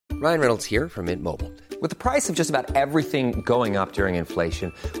Ryan Reynolds here from Mint Mobile. With the price of just about everything going up during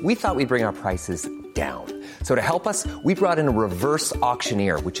inflation, we thought we'd bring our prices down. So to help us, we brought in a reverse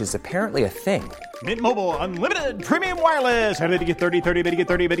auctioneer, which is apparently a thing. Mint Mobile Unlimited Premium Wireless. How to get 30, 30, bit to get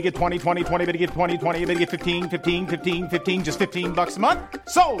 30, bit to get 20, 20, 20, bit to get 20, 20, bit to get 15, 15, 15, 15, just $15 a month?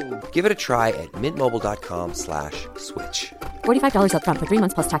 Sold! Give it a try at mintmobile.com/switch. $45 up front for 3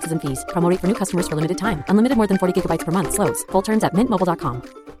 months plus taxes and fees. Promo rate for new customers for limited time. Unlimited more than 40 gigabytes per month. Slows full terms at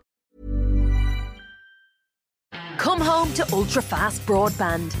mintmobile.com. Come home to ultra-fast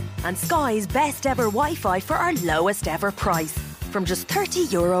broadband and Sky's best ever Wi-Fi for our lowest ever price from just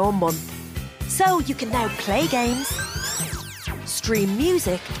 €30 a month. So you can now play games, stream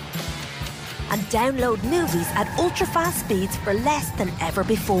music and download movies at ultra-fast speeds for less than ever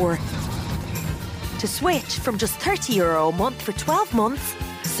before. To switch from just €30 a month for 12 months,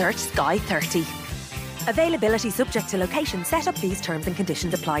 search Sky 30. Availability subject to location, setup fees, terms and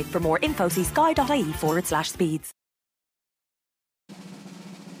conditions apply. For more info, see sky.ie/speeds.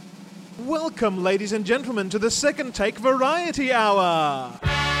 Welcome, ladies and gentlemen, to the Second Take Variety Hour.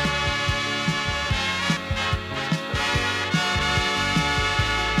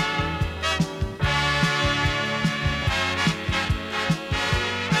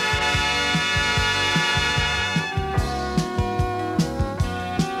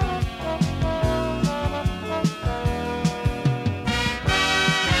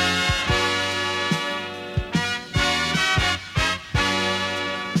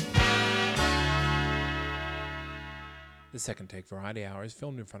 The Second Take Variety Hour is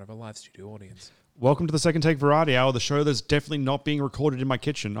filmed in front of a live studio audience. Welcome to the Second Take Variety Hour, the show that's definitely not being recorded in my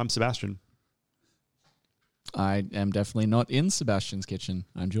kitchen. I'm Sebastian. I am definitely not in Sebastian's kitchen.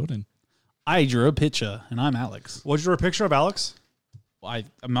 I'm Jordan. I drew a picture, and I'm Alex. What did you draw a picture of, Alex? A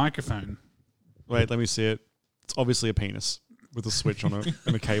microphone. Wait, let me see it. It's obviously a penis with a switch on it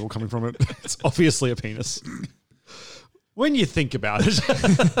and a cable coming from it. It's obviously a penis. When you think about it.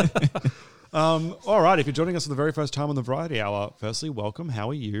 All right, if you're joining us for the very first time on the Variety Hour, firstly, welcome. How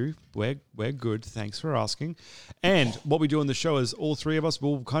are you? We're good. Thanks for asking. And what we do on the show is all three of us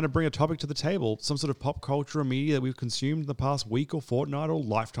will kind of bring a topic to the table, some sort of pop culture or media that we've consumed in the past week or fortnight or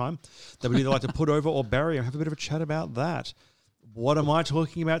lifetime that we'd either like to put over or bury and have a bit of a chat about that. What am I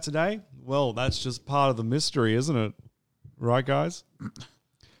talking about today? Well, that's just part of the mystery, isn't it? Right, guys?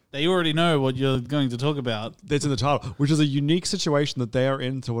 They already know what you're going to talk about. That's in the title, which is a unique situation that they are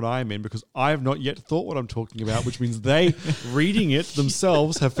in to what I am in because I have not yet thought what I'm talking about, which means they, reading it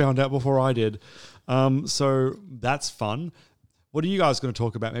themselves, have found out before I did. So that's fun. What are you guys going to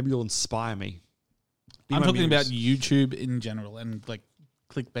talk about? Maybe you'll inspire me. I'm talking about YouTube in general and like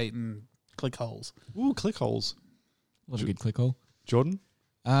clickbait and click holes. Ooh, click holes. Love a good click hole. Jordan?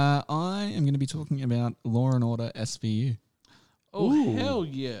 I am going to be talking about Law and Order SVU. Oh, Ooh. hell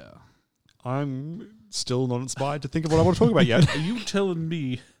yeah. I'm still not inspired to think of what I want to talk about yet. Are you telling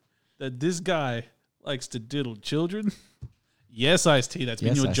me that this guy likes to diddle children? Yes, Ice-T, that's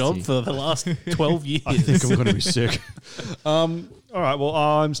been Yes, your job Ice-T. for the last 12 years. I think I'm going to be sick. All right, well,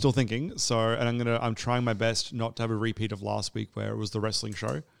 I'm still thinking. So, and I'm trying my best not to have a repeat of last week where it was the wrestling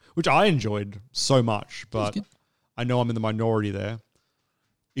show, which I enjoyed so much, but I know I'm in the minority there.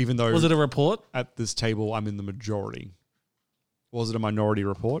 Even though Was it a report? at this table, I'm in the majority. Was it a Minority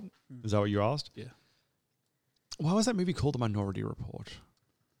Report? Is that what you asked? Yeah. Why was that movie called The Minority Report?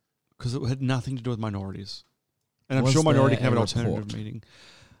 Because it had nothing to do with minorities. And I'm Was sure minority there can have an a alternative report? meaning.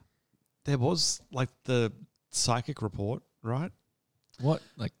 There was like the psychic report, right? What?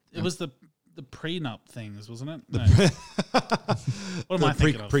 Like It was the prenup things, wasn't it? The No. What am I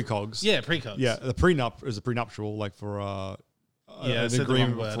thinking of? Precogs. Yeah, precogs. Yeah, the prenup is a prenuptial, like for Yeah, I an said the wrong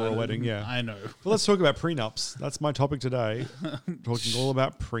agreement word. for a wedding. Yeah, I know. Well, let's talk about prenups. That's my topic today. Talking all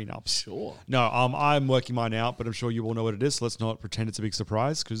about prenups. Sure. No, I'm working mine out, but I'm sure you all know what it is. So let's not pretend it's a big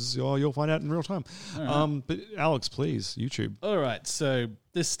surprise because you'll find out in real time. Right. But Alex, please, YouTube. All right. So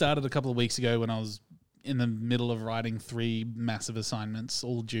this started a couple of weeks ago when I was in the middle of writing 3 massive assignments,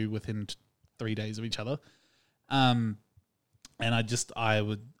 all due within 3 days of each other. And I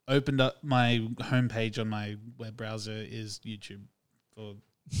would opened up my homepage on my web browser is YouTube for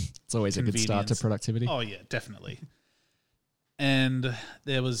it's always a good start to convenience. productivity. Oh yeah, definitely. And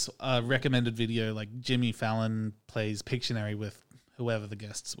there was a recommended video like Jimmy Fallon plays Pictionary with whoever the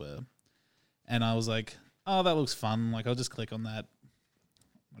guests were. And I was like, oh, that looks fun. Like, I'll just click on that.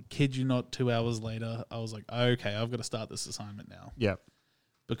 I kid you not, 2 hours later, I was like, okay, I've got to start this assignment now. Yeah.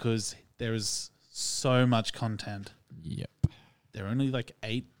 Because there is so much content. Yep. They're only like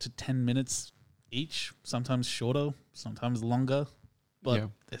 8 to 10 minutes each, sometimes shorter, sometimes longer. But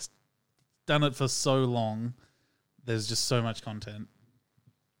they've done it for so long. There's just so much content.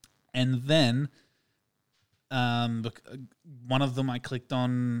 And then one of them I clicked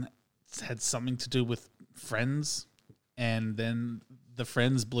on had something to do with Friends, and then the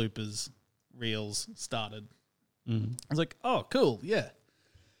Friends bloopers reels started. I was like, oh, cool, yeah.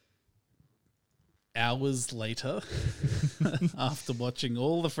 Hours later, after watching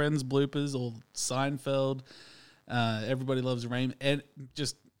all the Friends bloopers, all Seinfeld, Everybody Loves Raymond, and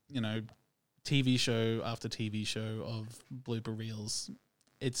just, TV show after TV show of blooper reels,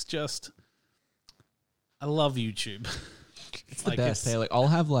 it's just, I love YouTube. It's the best. Hey, I'll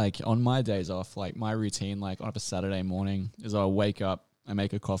have on my days off, my routine, on a Saturday morning is I'll wake up, I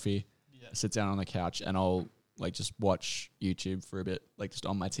make a coffee, sit down on the couch, and I'll just watch YouTube for a bit, just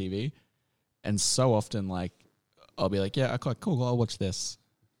on my TV. And so often, I'll be like, yeah, okay, cool, I'll watch this.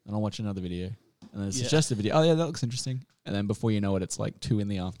 And I'll watch another video. And then it's just a video. Oh, yeah, that looks interesting. And then before you know it, it's 2 in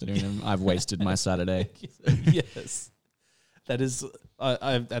the afternoon and I've wasted my Saturday. Yes. That is,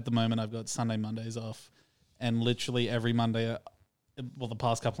 at the moment, I've got Sunday, Mondays off. And literally every Monday, the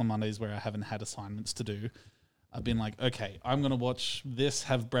past couple of Mondays where I haven't had assignments to do, I've been like, okay, I'm going to watch this,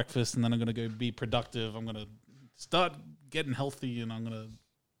 have breakfast, and then I'm going to go be productive. I'm going to start getting healthy, and I'm going to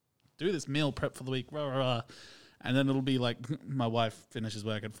do this meal prep for the week. Rah, rah, rah. And then it'll be my wife finishes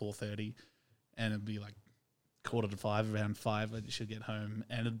work at 4:30, and it'll be 4:45, around 5, I should get home.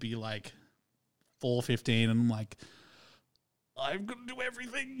 And it'd be 4:15, and I'm like, I'm going to do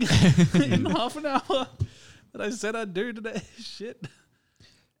everything in half an hour that I said I'd do today. Shit.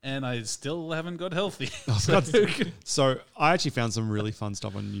 And I still haven't got healthy. So I actually found some really fun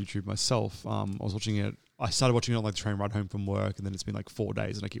stuff on YouTube myself. I was watching it. I started watching it on the train ride home from work, and then it's been 4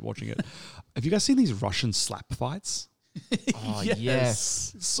 days, and I keep watching it. Have you guys seen these Russian slap fights? Oh,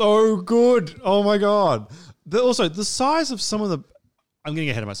 yes. So good. Oh, my God. Also, the size of some of the... I'm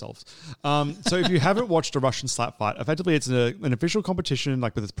getting ahead of myself. So if you haven't watched a Russian slap fight, effectively it's an official competition,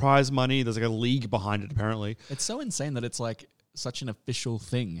 with its prize money. There's a league behind it, apparently. It's so insane that it's such an official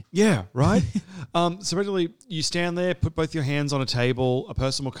thing. Yeah, right? So effectively, you stand there, put both your hands on a table. A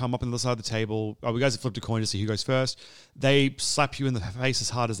person will come up on the side of the table. We guys have flipped a coin to see who goes first. They slap you in the face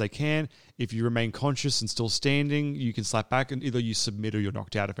as hard as they can. If you remain conscious and still standing, you can slap back, and either you submit or you're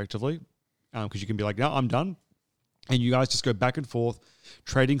knocked out, effectively. Because you can be like, no, I'm done. And you guys just go back and forth,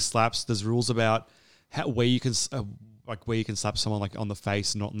 trading slaps. There's rules about where you can slap someone on the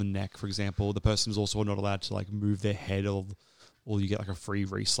face, not on the neck, for example. The person is also not allowed to move their head, or you get a free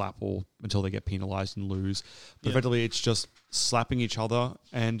re-slap or until they get penalized and lose. But effectively, it's just slapping each other,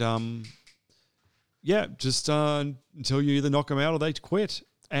 and just until you either knock them out or they quit.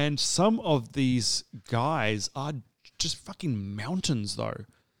 And some of these guys are just fucking mountains, though.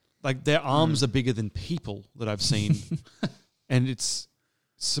 Their arms are bigger than people that I've seen. And it's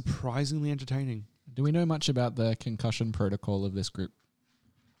surprisingly entertaining. Do we know much about the concussion protocol of this group?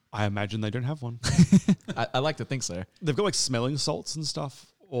 I imagine they don't have one. I like to think so. They've got smelling salts and stuff,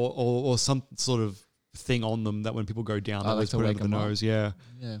 or some sort of thing on them that when people go down, they always put it under the nose. Yeah.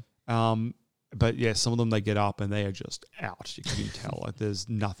 But yeah, some of them, they get up and they are just out. You can tell there's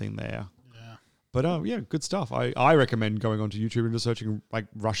nothing there. But good stuff. I recommend going onto YouTube and just searching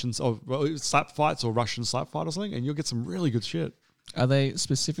Russians or slap fights or Russian slap fight or something, and you'll get some really good shit. Are they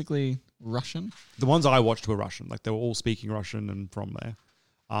specifically Russian? The ones I watched were Russian. They were all speaking Russian and from there.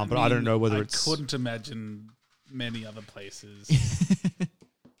 But I don't know whether it's... I couldn't imagine many other places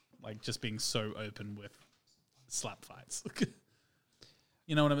just being so open with slap fights.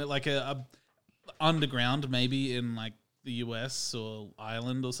 You know what I mean? A underground maybe in the US or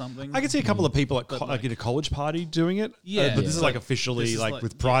Ireland or something. I can see a couple of people at a college party doing it. Yeah. But this is officially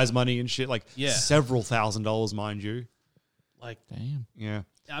with prize money and shit, several $1,000s, mind you. Damn. Yeah.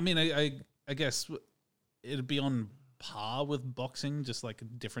 I mean, I guess it'd be on par with boxing, just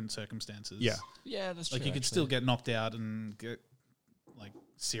different circumstances. Yeah. Yeah, that's true. You could still get knocked out and get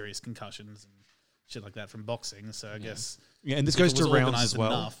serious concussions and shit like that from boxing. So I guess. Yeah, and this goes to rounds as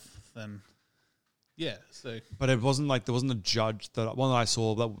well. Enough, then. Yeah, so but it wasn't there wasn't a judge one that I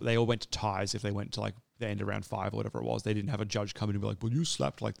saw that they all went to ties if they went to the end of round 5 or whatever it was. They didn't have a judge come in and be well, you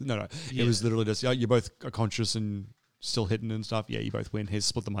slapped no. Yeah. It was literally just you both are conscious and still hitting and stuff. Yeah, you both win. Here's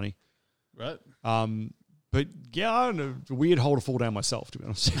split the money. Right. But yeah, I don't know. Weird hole to fall down myself, to be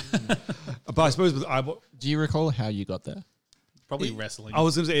honest. But I suppose do you recall how you got there? Probably wrestling. I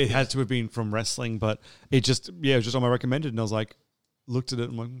was going to say it had to have been from wrestling, but it was just on my recommended, and I was looked at it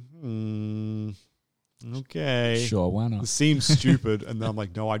and I'm like, okay. Sure, why not? It seems stupid. And then I'm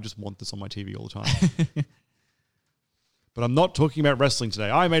like, no, I just want this on my TV all the time. But I'm not talking about wrestling today.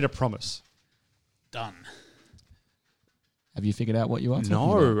 I made a promise. Done. Have you figured out what you are talking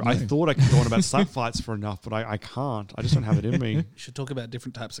No, about? I thought I could go on about slap fights for enough, but I can't. I just don't have it in me. You should talk about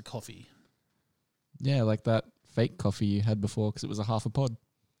different types of coffee. Yeah, like that fake coffee you had before because it was a half a pod.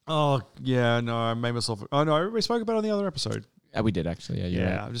 Oh, yeah, no, I made myself... Oh, no, we spoke about it on the other episode. We did actually, yeah. You're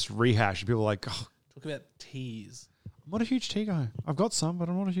Yeah, right. just rehash. People are like, oh, Talk about teas. I'm not a huge tea guy. I've got some, but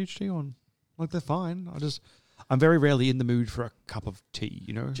I'm not a huge tea one. Like, they're fine. I'm very rarely in the mood for a cup of tea,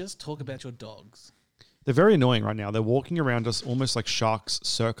 you know? Just talk about your dogs. They're very annoying right now. They're walking around us almost like sharks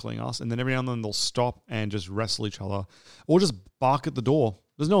circling us, and then every now and then they'll stop and just wrestle each other or just bark at the door.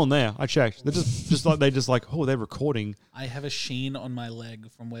 There's no one there. I checked. They're just like, oh, they're recording. I have a sheen on my leg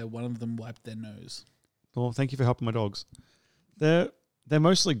from where one of them wiped their nose. Well, thank you for helping my dogs. They're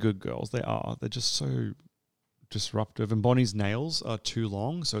mostly good girls. They are. They're just so disruptive. And Bonnie's nails are too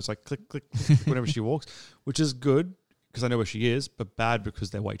long, so it's like click, click, click whenever she walks, which is good because I know where she is, but bad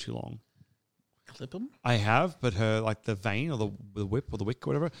because they're way too long. Clip them? I have, but her, like, the vein or the whip or the wick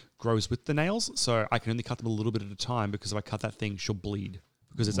or whatever grows with the nails, so I can only cut them a little bit at a time because if I cut that thing, she'll bleed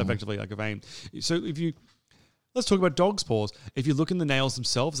because it's effectively like a vein. So let's talk about dog's paws. If you look in the nails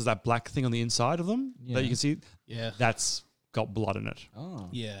themselves, there's that black thing on the inside of them that you can see. Yeah. That's got blood in it. Oh.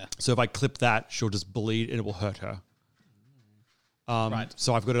 Yeah. So if I clip that, she'll just bleed and it will hurt her. Right.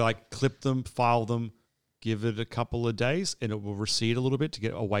 So I've got to like clip them, file them, give it a couple of days, and it will recede a little bit to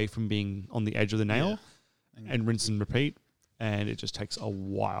get away from being on the edge of the nail, and rinse and repeat. And it just takes a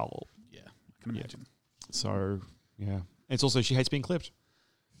while. Yeah, I can imagine. So yeah, it's also she hates being clipped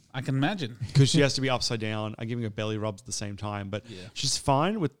I can imagine. because she has to be upside down. I'm giving her belly rubs at the same time, but she's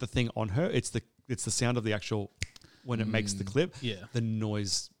fine with the thing on her. It's the sound of the actual when it makes the clip. Yeah. The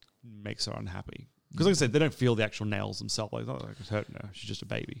noise makes her unhappy because, like I said, they don't feel the actual nails themselves. Like, oh, it's hurting her. She's just a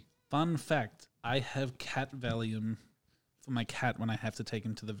baby. Fun fact, I have cat Valium for my cat when I have to take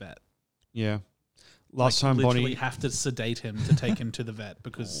him to the vet. Yeah. Last Like, time literally Bonnie have to sedate him to take him to the vet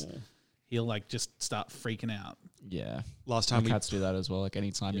because he'll like just start freaking out. Yeah. Last My time we cats do that as well. Like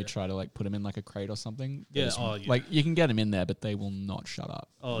anytime you try to like put them in like a crate or something. they Yeah, just- oh, yeah. Like you can get them in there, but they will not shut up.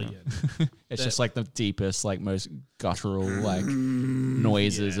 Oh yeah. It's just like the deepest, like most guttural, like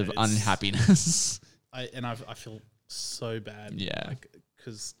noises Yeah, of it's- unhappiness. I feel so bad. Yeah. Like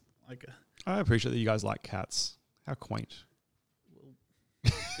because like I appreciate that you guys like cats. How quaint.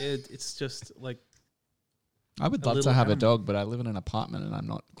 it's just like I would A love to little have a animal. dog, but I live in an apartment and I'm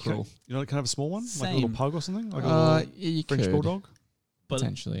not cruel. You know, kind of a small one? Like a little Same. pug or something? Like a little Yeah, you French could. bulldog? but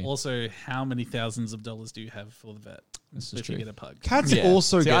Potentially. also how many thousands of dollars do you have for the vet This is if you true. get a pug? Cats Yeah.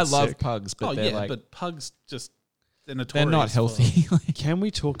 also See, get I love sick. pugs, but oh they're yeah, like but pugs just they're they're not notorious for- healthy. Like, Can we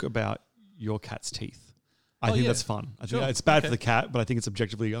talk about your cat's teeth? I Oh, think yeah. that's fun. I think Sure. it's bad for Okay. the cat, but I think it's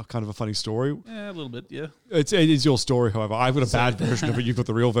objectively kind of a funny story. Yeah, a little bit, yeah. It is your story, however. I've got a bad version of it. You've got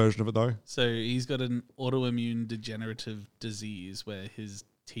the real version of it, though. So he's got an autoimmune degenerative disease where his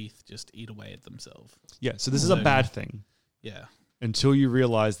teeth just eat away at themselves. Yeah, so this is a So- bad thing Yeah. until you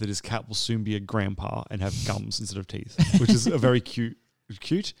realize that his cat will soon be a grandpa and have gums instead of teeth, which is a very cute,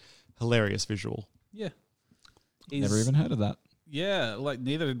 hilarious visual. Yeah. never even heard of that. Yeah, like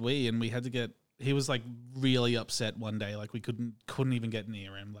neither did we, and we had to get. He was like really upset one day, like we couldn't even get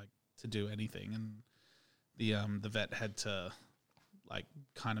near him, like to do anything, and the vet had to like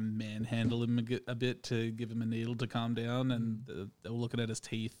kind of manhandle him a bit to give him a needle to calm down, and they were looking at his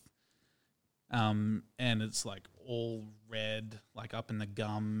teeth, and it's like all red, like up in the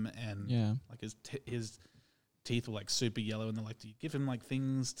gum, and Yeah. like his teeth were like super yellow, and they're like, do you give him like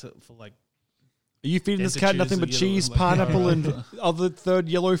things for like. Are you feeding this cat Dentures nothing are but yellow, cheese, like- pineapple, and other third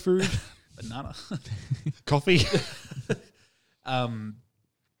yellow food? Banana. Coffee?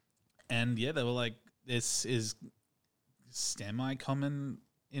 And yeah, they were like, this is semi-common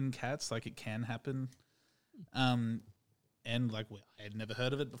in cats, like it can happen. And like I had never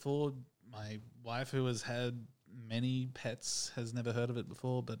heard of it before. My wife, who has had many pets, has never heard of it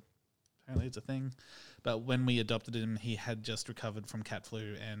before, but apparently it's a thing. But when we adopted him, he had just recovered from cat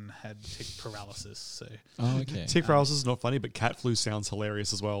flu and had tick paralysis. So Oh, okay. Tick paralysis is not funny, but cat flu sounds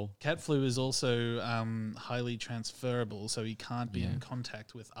hilarious as well. cat flu is also highly transferable, so he can't be in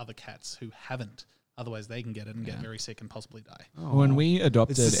contact with other cats who haven't. Otherwise, they can get it and get very sick and possibly die. When we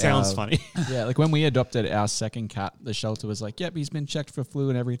adopted, It sounds our- funny. Yeah, like when we adopted our second cat, the shelter was like, "Yep, he's been checked for flu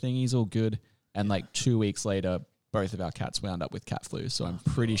and everything. He's all good." And like 2 weeks later, both of our cats wound up with cat flu. So I'm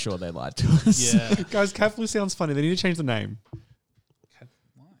pretty sure they lied to us. Yeah. Guys, cat flu sounds funny. They need to change the name.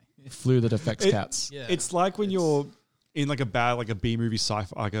 Why? Flu that affects cats. Yeah. It's like when you're in like a B movie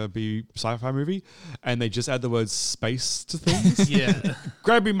sci-fi movie, and they just add the word space to things. Yeah.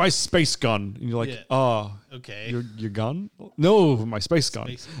 Grab me my space gun, and you're like, Yeah. oh, Okay. your gun? No, my space gun.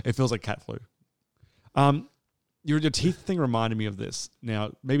 Space. It feels like cat flu. Your teeth thing reminded me of this.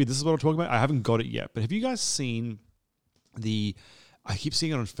 Now, maybe this is what I'm talking about. I haven't got it yet, but have you guys seen I keep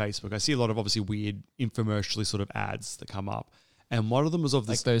seeing it on Facebook. I see a lot of obviously weird infomercially sort of ads that come up. And one of them was of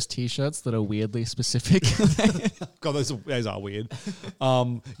this... Like those T-shirts that are weirdly specific. God, those are weird.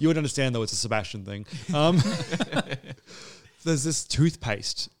 You would understand, though, it's a Sebastian thing. There's this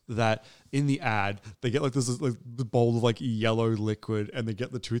toothpaste that in the ad, they get like this like the bowl of like yellow liquid, and they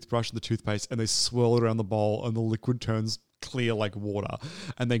get the toothbrush and the toothpaste, and they swirl it around the bowl, and the liquid turns clear like water.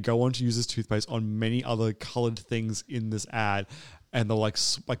 And they go on to use this toothpaste on many other colored things in this ad. And they'll like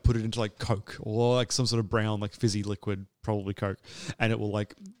put it into like Coke or like some sort of brown like fizzy liquid, probably Coke, and it will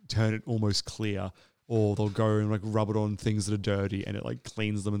like turn it almost clear. Or they'll go and like rub it on things that are dirty, and it like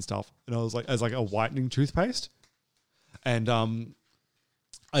cleans them and stuff. And I was like, as like a whitening toothpaste, and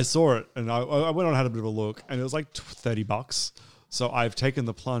I saw it, and I went on and had a bit of a look, and it was like $30. So I've taken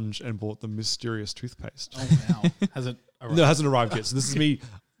the plunge and bought the mysterious toothpaste. Oh wow! Has it arrived? No, it hasn't arrived yet. So this is me.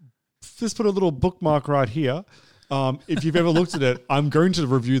 Just put a little bookmark right here. If you've ever looked at it, I'm going to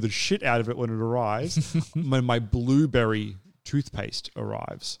review the shit out of it when it arrives. When my blueberry toothpaste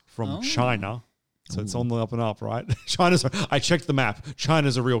arrives from China. So it's on the up and up, right? I checked the map.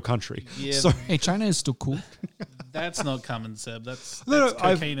 China's a real country. Yeah. So, Hey, China is still cool. That's not coming, Seb. That's No,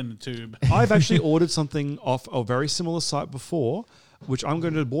 cocaine in a tube. I've actually ordered something off a very similar site before, which I'm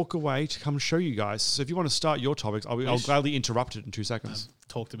going to walk away to come show you guys. So if you want to start your topics, I'll gladly interrupt it in 2 seconds. I've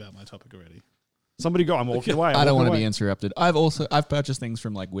talked about my topic already. Somebody go. I'm walking away. I don't want to be interrupted. I've purchased things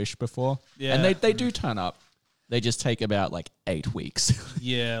from like Wish before, and they do turn up. They just take about like 8 weeks.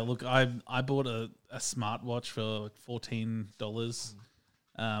 Yeah, look, I bought a smartwatch for $14.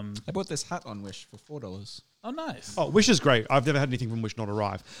 I bought this hat on Wish for $4. Oh, nice. Oh, Wish is great. I've never had anything from Wish not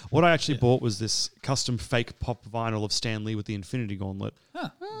arrive. What I actually bought was this custom fake pop vinyl of Stan Lee with the Infinity Gauntlet,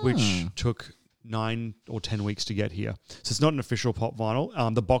 which took 9 or 10 weeks to get here. So it's not an official pop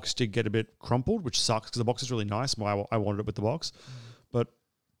vinyl. The box did get a bit crumpled, which sucks because the box is really nice. I wanted it with the box. But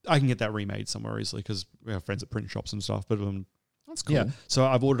I can get that remade somewhere easily because we have friends at print shops and stuff. But That's cool. yeah, so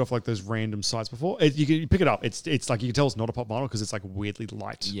I've ordered off like those random sites before. You pick it up. It's like you can tell it's not a pop vinyl because it's like weirdly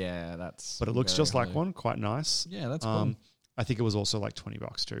light. Yeah, that's. But it looks just like hollow. one, quite nice. Yeah, that's cool. I think it was also like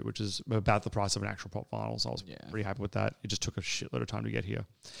 $20 too, which is about the price of an actual pop vinyl. So I was pretty happy with that. It just took a shitload of time to get here.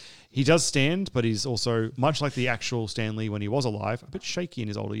 He does stand, but he's also, much like the actual Stan Lee when he was alive, a bit shaky in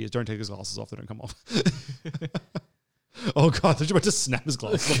his older years. Don't take his glasses off, they don't come off. Oh God, they're about to snap his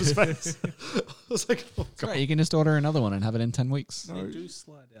glasses off his face. I was like, oh God. Right, you can just order another one and have it in 10 weeks. They do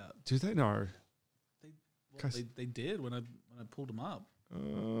slide out. Do they? No. They did when I pulled them up.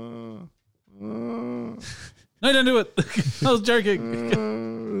 No, don't do it. I was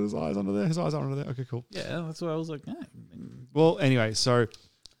joking. His eyes under there. His eyes are under there. Okay, cool. Yeah, that's why I was like, yeah. Well, anyway, so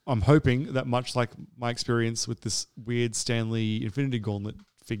I'm hoping that much like my experience with this weird Stan Lee Infinity Gauntlet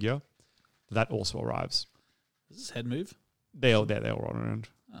figure, that also arrives. Does his head move? They all run around.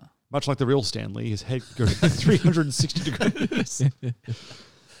 Oh. Much like the real Stan Lee, his head goes 360 degrees.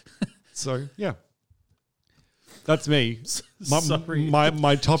 So, yeah. That's me. Sorry.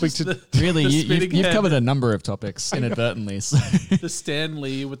 My topic to... Really, you've covered a number of topics inadvertently. So. The Stan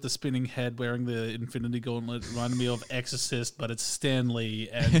Lee with the spinning head wearing the Infinity Gauntlet reminded me of Exorcist, but it's Stan Lee,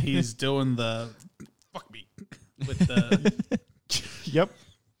 and he's doing the... Fuck me. With the... Yep.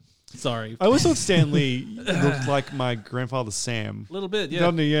 Sorry. I always thought Stan Lee looked like my grandfather Sam. A little bit, yeah.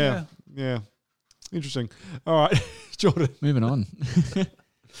 Doesn't he? Yeah. Interesting. All right, Jordan. Moving on.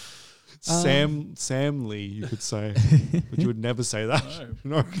 Sam Lee, you could say, but you would never say that.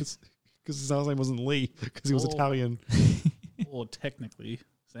 No, because his last name wasn't Lee, because he was Italian. Or technically,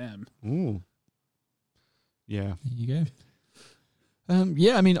 Sam. Ooh. Yeah. There you go.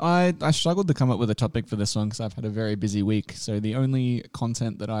 Yeah, I mean, I struggled to come up with a topic for this one because I've had a very busy week. So the only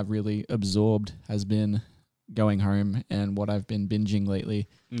content that I've really absorbed has been going home and what I've been binging lately.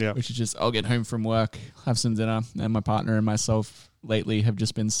 Yeah. Which is just, I'll get home from work, have some dinner, and my partner and myself lately have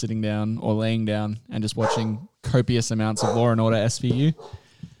just been sitting down or laying down and just watching copious amounts of Law & Order SVU.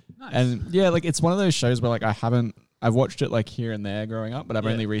 Nice. And yeah, like it's one of those shows where like I've watched it like here and there growing up, but I've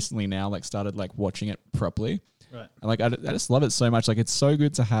only recently now like started like watching it properly. Right. And like I just love it so much. Like it's so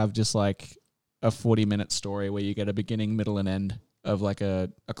good to have just like a 40-minute story where you get a beginning, middle, and end of like a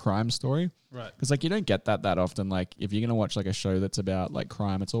crime story. Right. Because like you don't get that often. Like if you're gonna watch like a show that's about like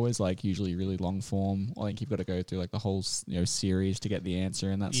crime, it's always like usually really long form. I think you've got to go through like the whole series to get the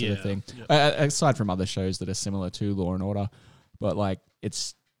answer and that sort of thing. Yeah. Aside from other shows that are similar to Law and Order, but like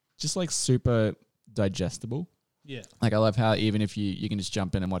it's just like super digestible. Yeah. Like I love how even if you can just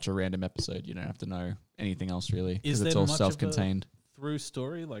jump in and watch a random episode, you don't have to know anything else really because it's all self-contained. through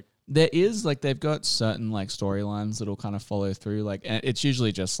story? Like There is, like, they've got certain, like, storylines that'll kind of follow through. Like, and it's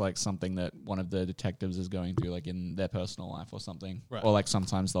usually just, like, something that one of the detectives is going through, like, in their personal life or something. Right. Or, like,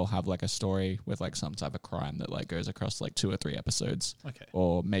 sometimes they'll have, like, a story with, like, some type of crime that, like, goes across, like, 2 or 3 episodes. Okay.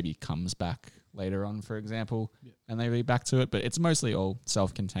 Or maybe comes back later on, for example, and they be back to it. But it's mostly all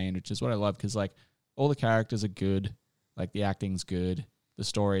self-contained, which is what I love because, like, all the characters are good. Like, the acting's good. The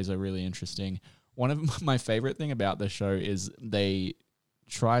stories are really interesting. One of my favorite thing about the show is they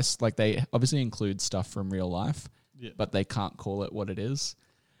they obviously include stuff from real life, but they can't call it what it is.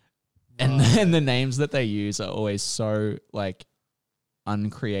 And then the names that they use are always so, like,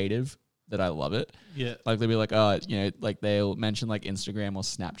 uncreative that I love it. Yeah. Like, they'll be like, oh, you know, like, they'll mention, like, Instagram or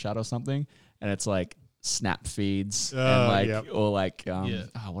Snapchat or something, and it's, like, snap feeds and, like, or, like,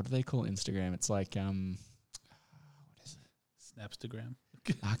 what do they call Instagram? It's, like, what is it? Snapstagram.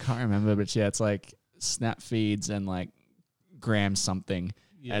 I can't remember, but yeah, it's like snap feeds and like gram something.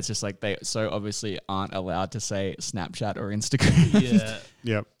 Yeah. And it's just like they so obviously aren't allowed to say Snapchat or Instagram. Yeah.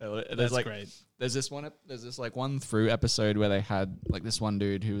 Yep. That's like, great. There's this like one through episode where they had like this one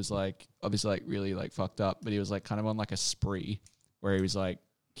dude who was like obviously like really like fucked up, but he was like kind of on like a spree where he was like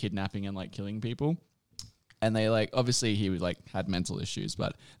kidnapping and like killing people. And they like obviously he was like had mental issues,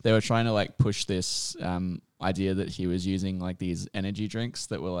 but they were trying to like push this idea that he was using like these energy drinks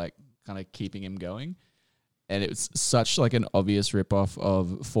that were like kind of keeping him going. And it was such like an obvious ripoff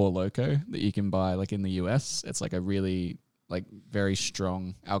of Four Loko that you can buy like in the US. It's like a really like very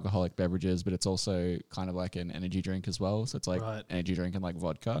strong alcoholic beverages, but it's also kind of like an energy drink as well. So it's like energy drink and like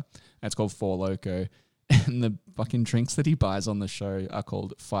vodka. And it's called Four Loko. And the fucking drinks that he buys on the show are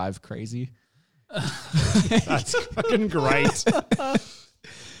called Five Crazy. That's fucking great.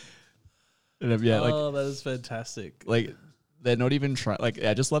 That is fantastic. Like they're not even trying. Like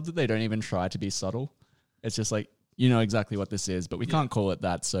I just love that they don't even try to be subtle. It's just like you know exactly what this is, but we can't call it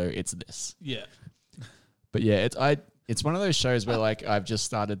that, so it's this. Yeah. But yeah, it's one of those shows where like I've just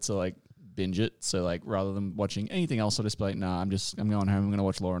started to like binge it. So like rather than watching anything else, I'll just be like, nah, I'm going home. I'm gonna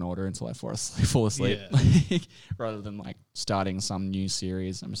watch Law and Order until I fall asleep. Yeah. Rather than like starting some new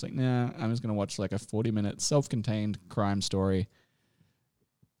series, I'm just like, nah, I'm just gonna watch like a 40-minute self-contained crime story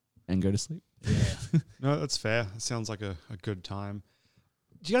and go to sleep. Yeah. No, that's fair. It sounds like a good time.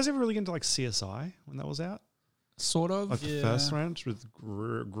 Do you guys ever really get into like CSI when that was out? Sort of. Like the first round with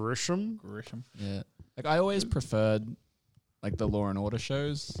Grisham? Yeah. Like I always preferred like the Law and Order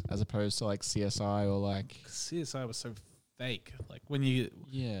shows as opposed to like CSI or like CSI was so fake. Like when you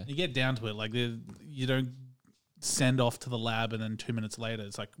get down to it, like you don't send off to the lab and then 2 minutes later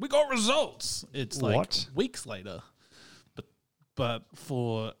it's like we got results. It's like weeks later. But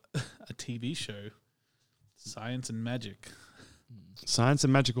for a TV show, science and magic. Science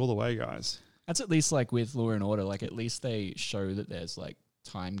and magic all the way, guys. That's at least like with Law and Order, like at least they show that there's like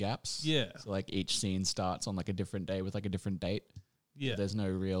time gaps. Yeah. So like each scene starts on like a different day with like a different date. Yeah. So there's no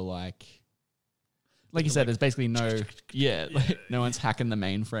real like you said, there's basically no like no one's hacking the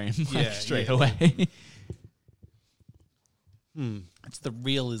mainframe like, straight away. It's the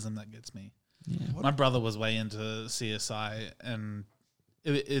realism that gets me. Yeah. My brother was way into CSI, and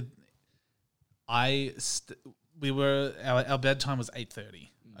our bedtime was 8:30,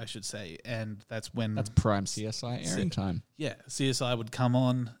 I should say, and that's prime CSI airing time. Yeah, CSI would come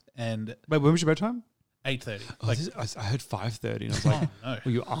on, and wait, when was your bedtime? 8:30. Oh, I heard 5:30, and I was like, no.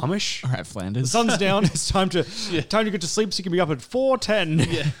 "Were you Amish?" All right, Flanders. The sun's down. It's time to get to sleep, so you can be up at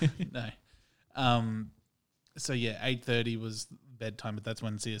 4:10. Yeah, no. So yeah, 8:30 was bedtime, but that's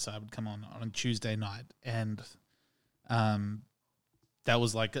when CSI would come on Tuesday night, and that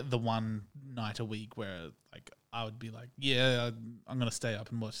was like the one night a week where like I would be like, I'm gonna stay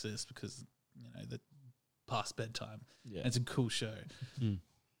up and watch this because the past bedtime. Yeah, it's a cool show,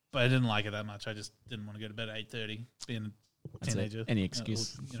 but I didn't like it that much. I just didn't want to go to bed at 8:30. Being a teenager, any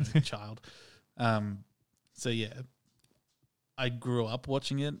excuse, child. So yeah, I grew up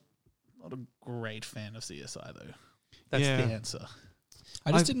watching it. Not a great fan of CSI though. That's the answer.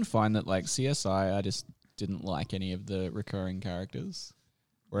 I just didn't find that like CSI, I just didn't like any of the recurring characters.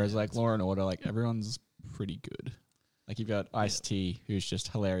 Whereas like Law and Order, like everyone's pretty good. Like you've got Ice-T, who's just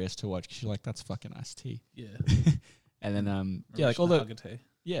hilarious to watch because you're like, that's fucking Ice-T. Yeah. And then like all the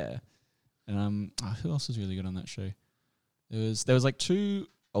and who else was really good on that show? There was like two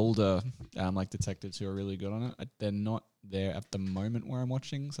older like detectives who are really good on it. They're not there at the moment where I'm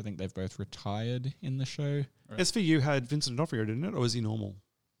watching, so I think they've both retired in the show. Right. SVU had Vincent D'Onofrio, didn't it, or was he normal?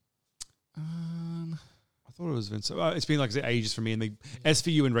 I thought it was Vincent. It's been like ages for me, and the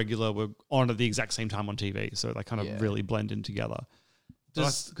SVU and regular were on at the exact same time on TV, so they kind of really blend in together.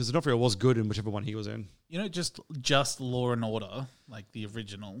 Just Because D'Onofrio was good in whichever one he was in. just Law and Order, like the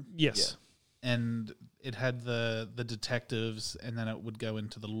original. Yes. And it had the detectives, and then it would go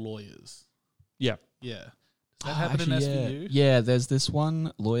into the lawyers. Yeah. Yeah. Does that happen in SVU? Yeah, there's this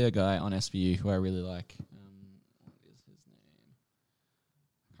one lawyer guy on SVU who I really like. What is his name?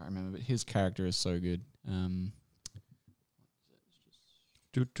 I can't remember, but his character is so good.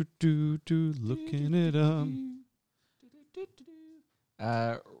 Looking it up.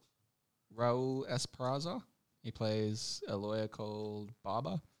 Raul Esparza. He plays a lawyer called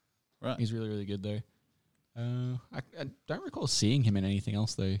Barber. Right. He's really, really good, though. I don't recall seeing him in anything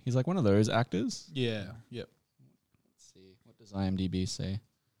else, though. He's like one of those actors. Yeah. Yep. Let's see. What does IMDb say?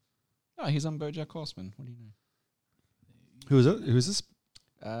 Oh, he's on BoJack Horseman. What do you know? Who is it? Who is this?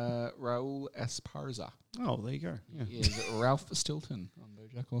 Raul Esparza. Oh, there you go. Yeah. He is Ralph Stilton on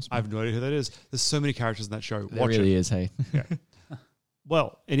BoJack Horseman. I have no idea who that is. There's so many characters in that show. There Watch really it. is, hey. Yeah.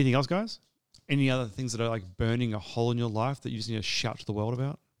 Well, anything else, guys? Any other things that are like burning a hole in your life that you just need to shout to the world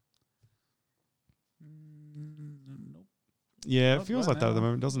about? Nope. Yeah, it Not feels right like that at the now.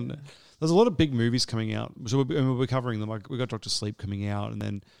 moment, doesn't it? There's a lot of big movies coming out. So we're covering them. Like we got Dr. Sleep coming out, and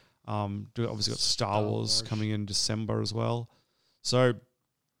then obviously got Star Wars coming in December as well. So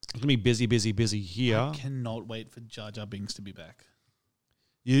it's going to be busy here. I cannot wait for Jar Jar Binks to be back.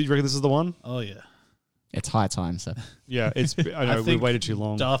 You reckon this is the one? Oh, yeah. It's high time, so. Yeah, it's. I know we think waited too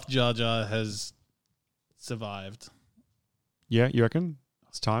long. Darth Jar Jar has survived. Yeah, you reckon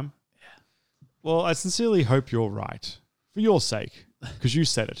it's time? Yeah. Well, I sincerely hope you're right for your sake, because you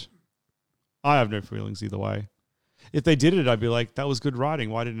said it. I have no feelings either way. If they did it, I'd be like, that was good writing.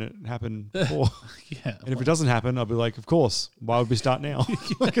 Why didn't it happen before? Yeah. And if it doesn't happen, I'll be like, of course. Why would we start now?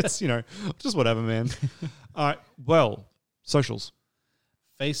 Like it's, just whatever, man. All right. Well, socials.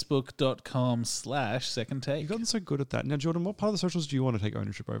 Facebook.com/second take. You've gotten so good at that. Now, Jordan, what part of the socials do you want to take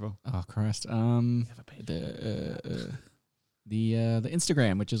ownership over? Oh, Christ. The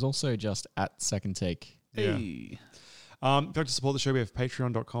Instagram, which is also just at Second Take. Yeah. If you'd like to support the show, we have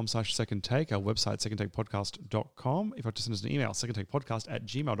patreon.com/second take, our website, secondtakepodcast.com. If you'd like to send us an email,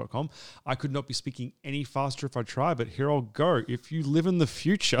 secondtakepodcast@gmail.com. I could not be speaking any faster if I tried, but here I'll go. If you live in the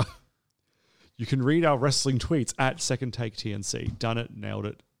future, you can read our wrestling tweets at Second Take TNC. Done it, nailed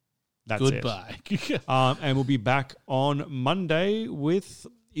it. That's Goodbye. it. And we'll be back on Monday with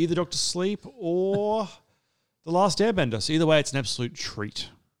either Dr. Sleep or The Last Airbender. So either way, it's an absolute treat.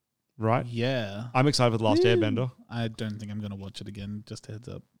 Right? Yeah. I'm excited for The Last Airbender. I don't think I'm going to watch it again, just a heads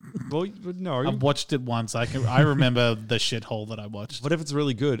up. Well, no. I've watched it once. I remember the shithole that I watched. What if it's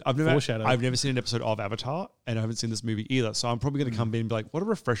really good? I've never Foreshadow. seen an episode of Avatar, and I haven't seen this movie either. So I'm probably going to come in and be like, what a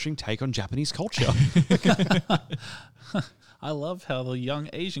refreshing take on Japanese culture. I love how the young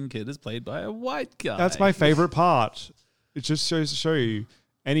Asian kid is played by a white guy. That's my favorite part. It just shows to show you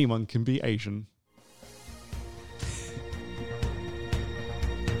anyone can be Asian.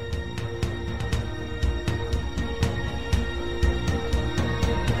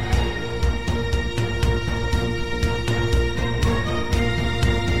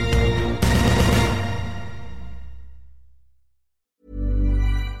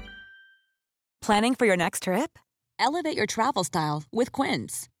 Planning for your next trip? Elevate your travel style with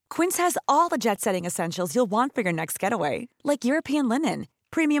Quince. Quince has all the jet-setting essentials you'll want for your next getaway, like European linen,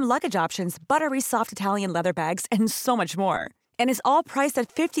 premium luggage options, buttery soft Italian leather bags, and so much more. And is all priced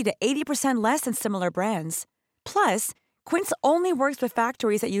at 50 to 80% less than similar brands. Plus, Quince only works with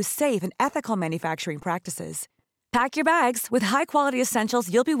factories that use safe and ethical manufacturing practices. Pack your bags with high-quality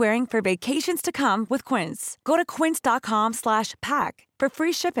essentials you'll be wearing for vacations to come with Quince. Go to quince.com/pack for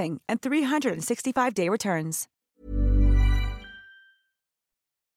free shipping and 365-day returns.